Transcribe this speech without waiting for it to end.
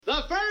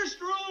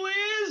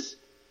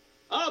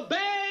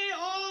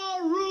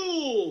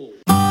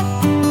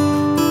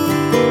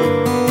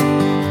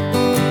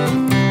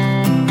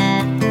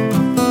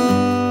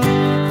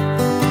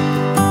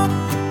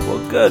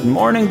Good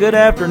morning, good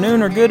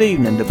afternoon, or good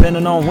evening,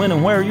 depending on when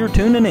and where you're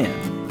tuning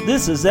in.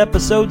 This is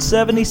episode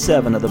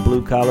 77 of the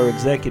Blue Collar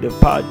Executive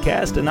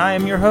Podcast, and I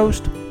am your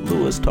host,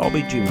 Louis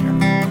Talby Jr.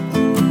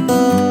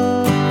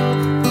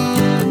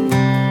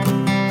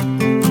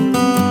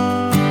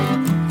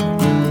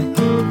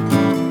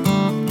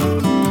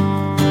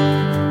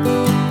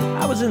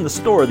 I was in the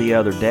store the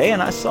other day,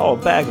 and I saw a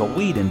bag of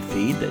weed and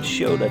feed that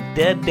showed a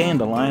dead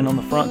dandelion on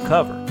the front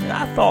cover. And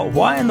I thought,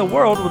 why in the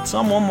world would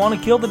someone want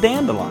to kill the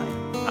dandelion?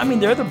 I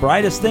mean, they're the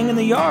brightest thing in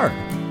the yard.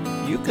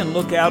 You can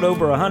look out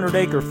over a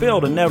 100-acre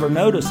field and never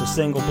notice a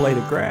single blade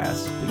of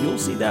grass, but you'll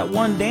see that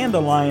one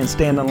dandelion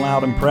standing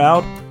loud and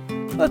proud.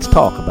 Let's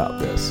talk about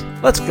this.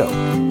 Let's go.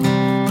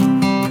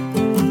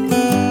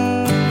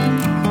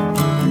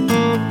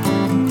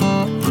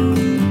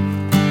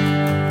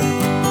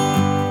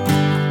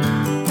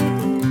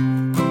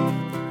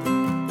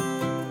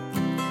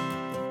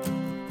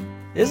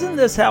 Isn't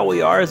this how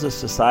we are as a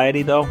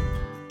society, though?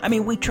 I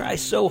mean, we try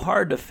so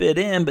hard to fit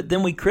in, but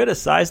then we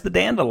criticize the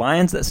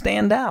dandelions that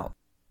stand out.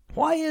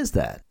 Why is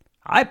that?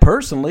 I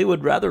personally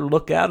would rather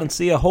look out and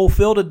see a whole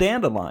field of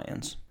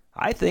dandelions.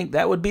 I think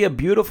that would be a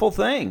beautiful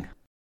thing.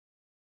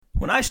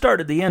 When I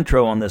started the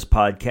intro on this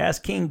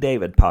podcast, King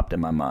David popped in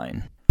my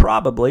mind.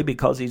 Probably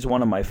because he's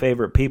one of my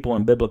favorite people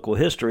in biblical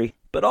history,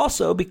 but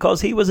also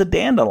because he was a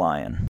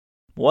dandelion.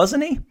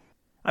 Wasn't he?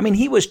 I mean,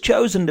 he was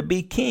chosen to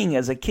be king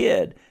as a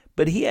kid,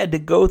 but he had to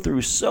go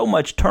through so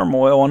much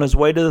turmoil on his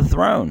way to the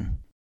throne.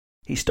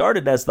 He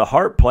started as the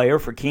harp player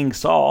for King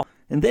Saul,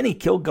 and then he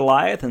killed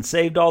Goliath and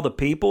saved all the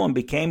people and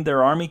became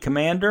their army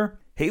commander.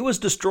 He was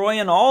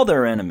destroying all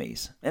their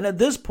enemies. And at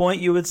this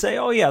point you would say,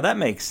 oh yeah, that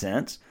makes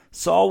sense.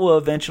 Saul will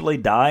eventually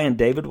die and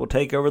David will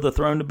take over the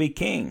throne to be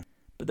king.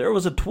 But there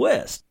was a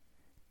twist.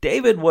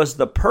 David was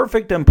the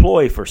perfect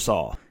employee for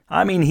Saul.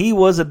 I mean, he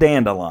was a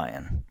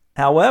dandelion.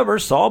 However,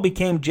 Saul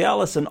became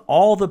jealous and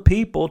all the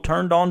people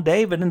turned on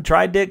David and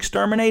tried to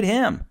exterminate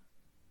him.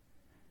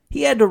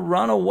 He had to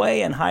run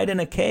away and hide in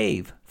a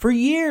cave for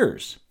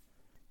years.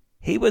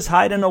 He was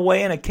hiding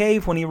away in a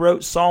cave when he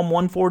wrote Psalm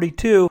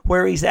 142,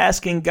 where he's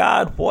asking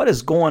God, what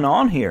is going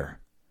on here?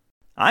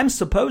 I'm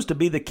supposed to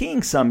be the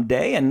king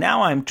someday, and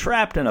now I'm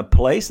trapped in a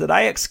place that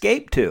I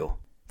escaped to.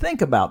 Think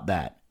about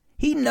that.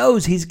 He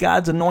knows he's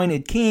God's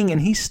anointed king,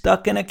 and he's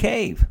stuck in a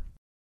cave.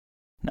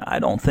 Now, I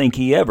don't think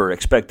he ever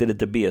expected it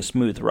to be a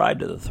smooth ride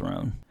to the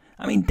throne.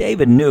 I mean,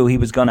 David knew he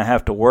was going to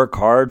have to work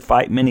hard,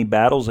 fight many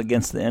battles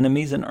against the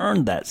enemies, and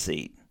earn that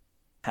seat.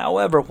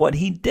 However, what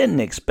he didn't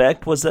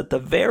expect was that the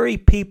very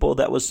people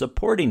that was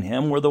supporting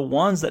him were the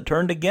ones that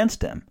turned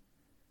against him.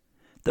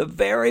 The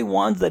very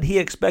ones that he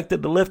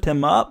expected to lift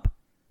him up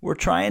were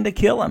trying to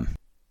kill him.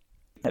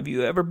 Have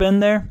you ever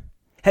been there?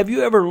 Have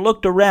you ever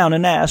looked around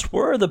and asked,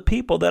 where are the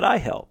people that I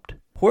helped?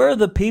 Where are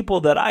the people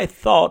that I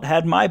thought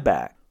had my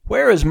back?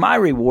 Where is my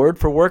reward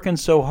for working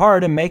so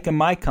hard and making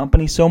my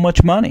company so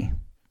much money?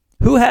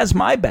 Who has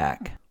my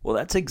back? Well,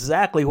 that's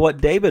exactly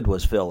what David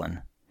was feeling.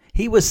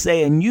 He was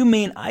saying, you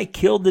mean I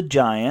killed the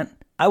giant?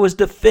 I was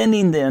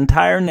defending the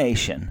entire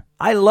nation.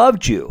 I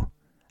loved you.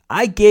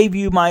 I gave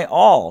you my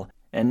all,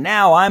 and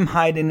now I'm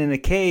hiding in a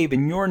cave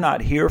and you're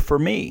not here for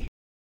me.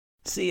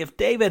 See, if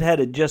David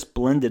had just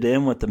blended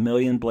in with the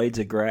million blades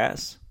of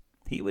grass,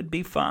 he would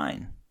be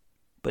fine.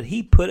 But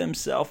he put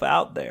himself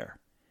out there.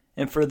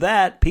 And for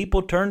that,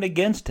 people turned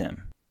against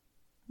him.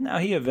 Now,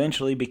 he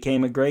eventually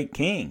became a great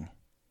king,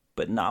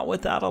 but not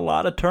without a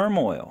lot of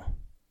turmoil.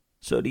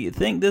 So do you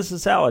think this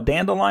is how a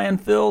dandelion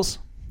feels?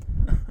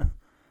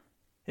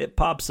 It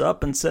pops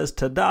up and says,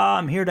 ta-da,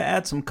 I'm here to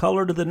add some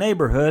color to the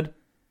neighborhood,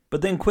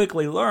 but then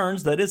quickly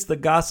learns that it's the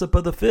gossip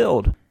of the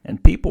field,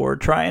 and people are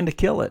trying to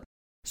kill it.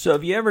 So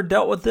have you ever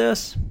dealt with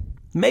this?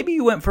 Maybe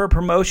you went for a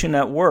promotion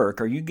at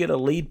work, or you get a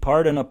lead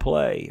part in a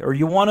play, or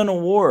you won an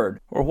award,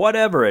 or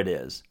whatever it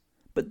is.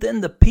 But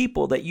then the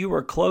people that you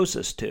were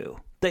closest to,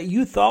 that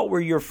you thought were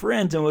your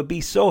friends and would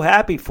be so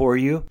happy for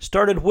you,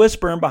 started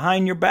whispering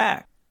behind your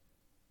back.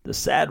 The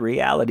sad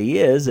reality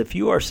is, if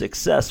you are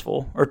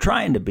successful, or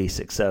trying to be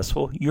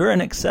successful, you're an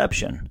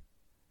exception.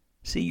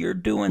 See, you're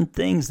doing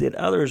things that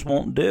others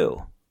won't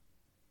do.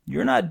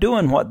 You're not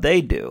doing what they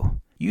do.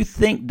 You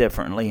think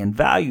differently and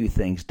value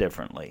things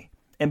differently.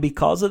 And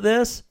because of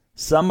this,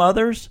 some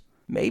others,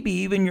 maybe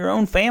even your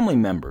own family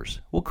members,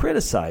 will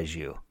criticize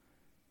you.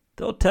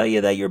 They'll tell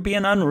you that you're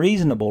being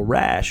unreasonable,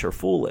 rash, or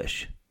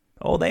foolish.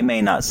 Oh, they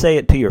may not say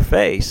it to your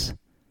face,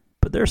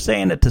 but they're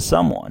saying it to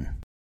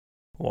someone.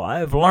 Well,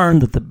 I've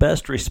learned that the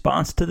best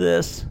response to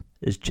this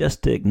is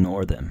just to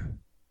ignore them.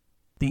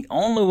 The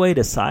only way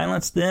to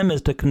silence them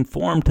is to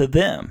conform to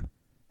them,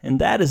 and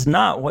that is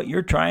not what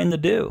you're trying to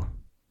do.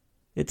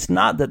 It's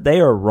not that they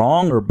are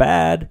wrong or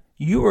bad.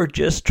 You are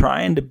just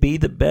trying to be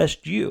the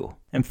best you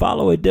and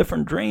follow a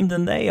different dream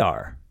than they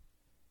are.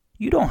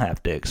 You don't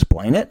have to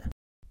explain it.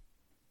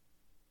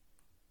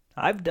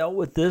 I've dealt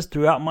with this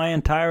throughout my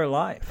entire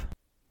life.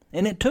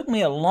 And it took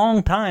me a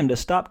long time to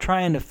stop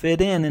trying to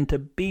fit in and to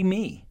be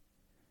me.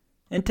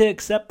 And to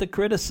accept the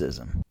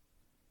criticism.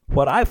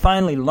 What I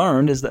finally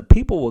learned is that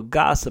people will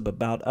gossip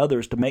about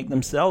others to make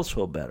themselves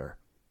feel better.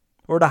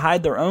 or to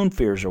hide their own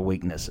fears or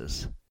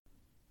weaknesses.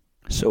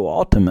 So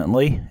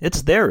ultimately,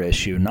 it's their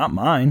issue, not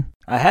mine.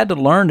 I had to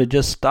learn to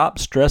just stop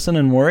stressing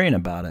and worrying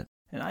about it,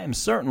 and I am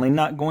certainly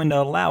not going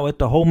to allow it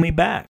to hold me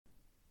back.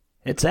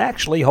 It's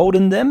actually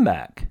holding them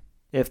back.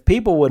 If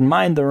people would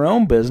mind their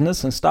own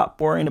business and stop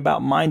worrying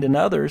about minding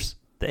others,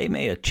 they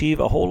may achieve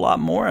a whole lot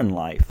more in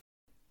life.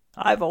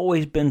 I've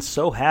always been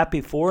so happy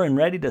for and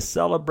ready to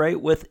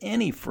celebrate with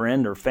any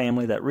friend or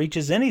family that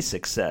reaches any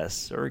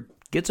success or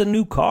gets a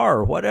new car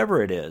or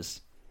whatever it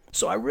is.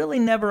 So I really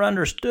never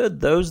understood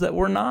those that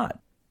were not.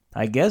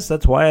 I guess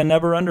that's why I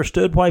never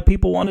understood why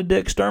people wanted to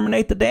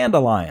exterminate the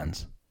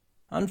dandelions.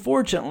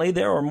 Unfortunately,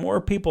 there are more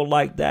people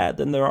like that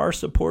than there are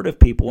supportive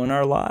people in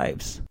our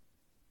lives.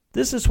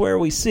 This is where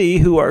we see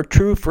who our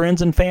true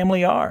friends and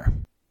family are.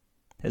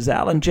 As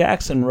Alan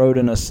Jackson wrote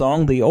in a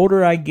song, the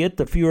older I get,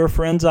 the fewer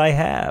friends I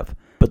have.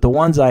 But the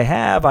ones I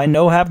have, I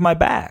know have my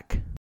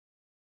back.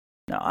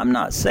 Now, I'm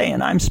not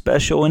saying I'm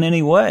special in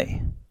any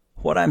way.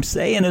 What I'm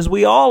saying is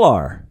we all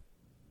are.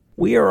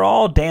 We are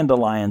all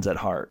dandelions at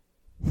heart.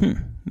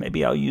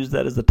 Maybe I'll use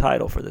that as the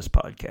title for this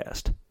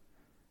podcast.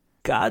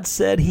 God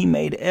said He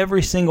made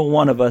every single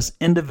one of us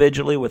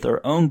individually with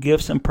our own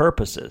gifts and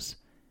purposes.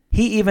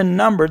 He even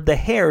numbered the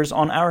hairs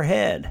on our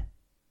head.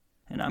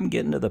 And I'm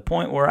getting to the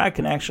point where I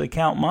can actually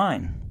count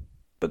mine.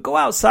 But go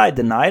outside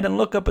tonight and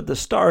look up at the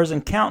stars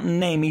and count and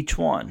name each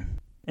one.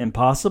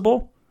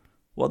 Impossible?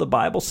 Well, the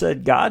Bible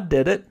said God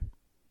did it.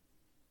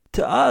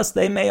 To us,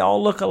 they may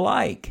all look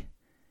alike,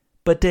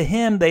 but to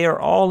Him, they are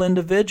all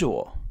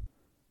individual.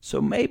 So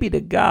maybe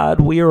to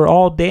God, we are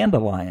all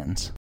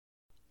dandelions.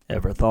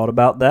 Ever thought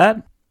about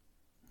that?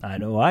 I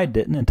know I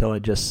didn't until I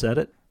just said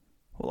it.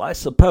 Well, I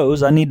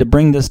suppose I need to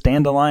bring this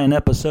dandelion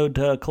episode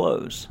to a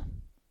close.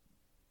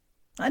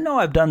 I know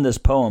I've done this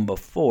poem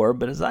before,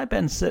 but as I've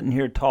been sitting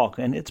here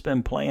talking, it's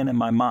been playing in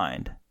my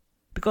mind,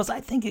 because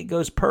I think it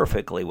goes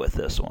perfectly with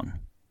this one.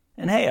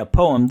 And hey, a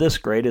poem this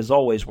great is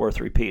always worth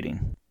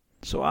repeating.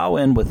 So I'll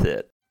end with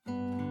it.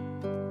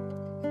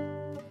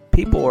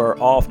 People are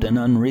often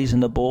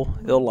unreasonable,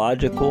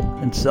 illogical,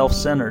 and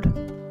self-centered.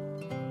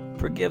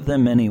 Forgive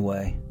them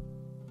anyway.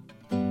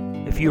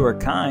 If you are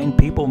kind,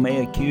 people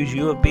may accuse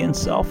you of being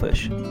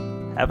selfish,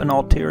 having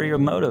ulterior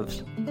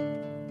motives.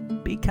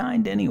 Be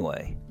kind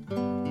anyway.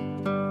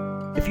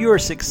 If you are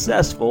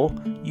successful,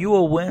 you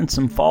will win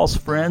some false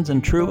friends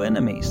and true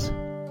enemies.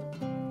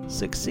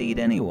 Succeed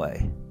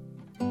anyway.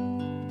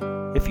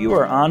 If you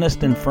are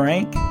honest and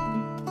frank,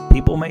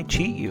 people may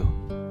cheat you.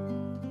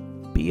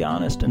 Be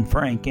honest and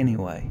frank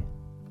anyway.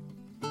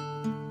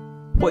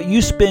 What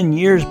you spend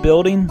years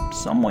building,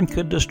 someone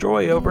could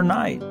destroy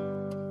overnight.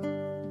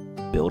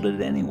 Build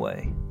it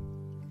anyway.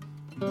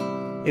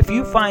 If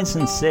you find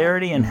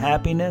sincerity and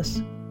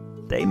happiness,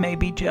 they may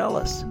be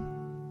jealous.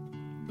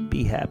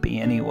 Be happy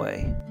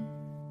anyway.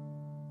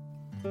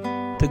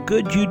 The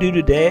good you do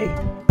today,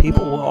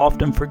 people will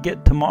often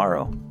forget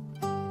tomorrow.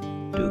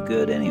 Do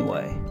good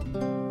anyway.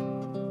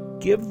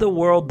 Give the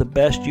world the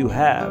best you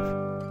have,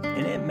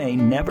 and it may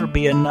never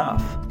be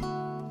enough.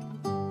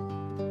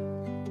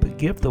 But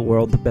give the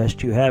world the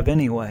best you have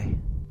anyway.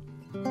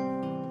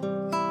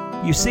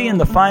 You see, in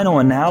the final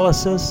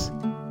analysis,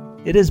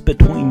 it is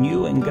between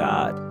you and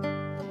God.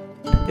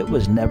 It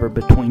was never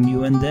between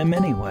you and them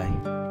anyway.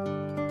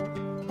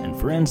 And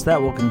friends,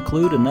 that will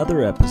conclude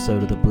another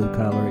episode of the Blue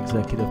Collar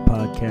Executive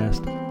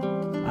Podcast.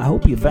 I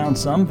hope you found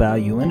some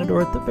value in it,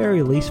 or at the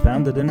very least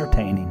found it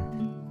entertaining.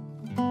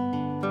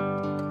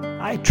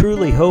 I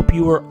truly hope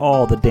you are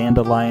all the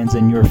dandelions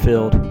in your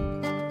field.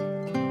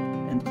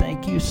 And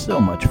thank you so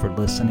much for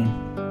listening.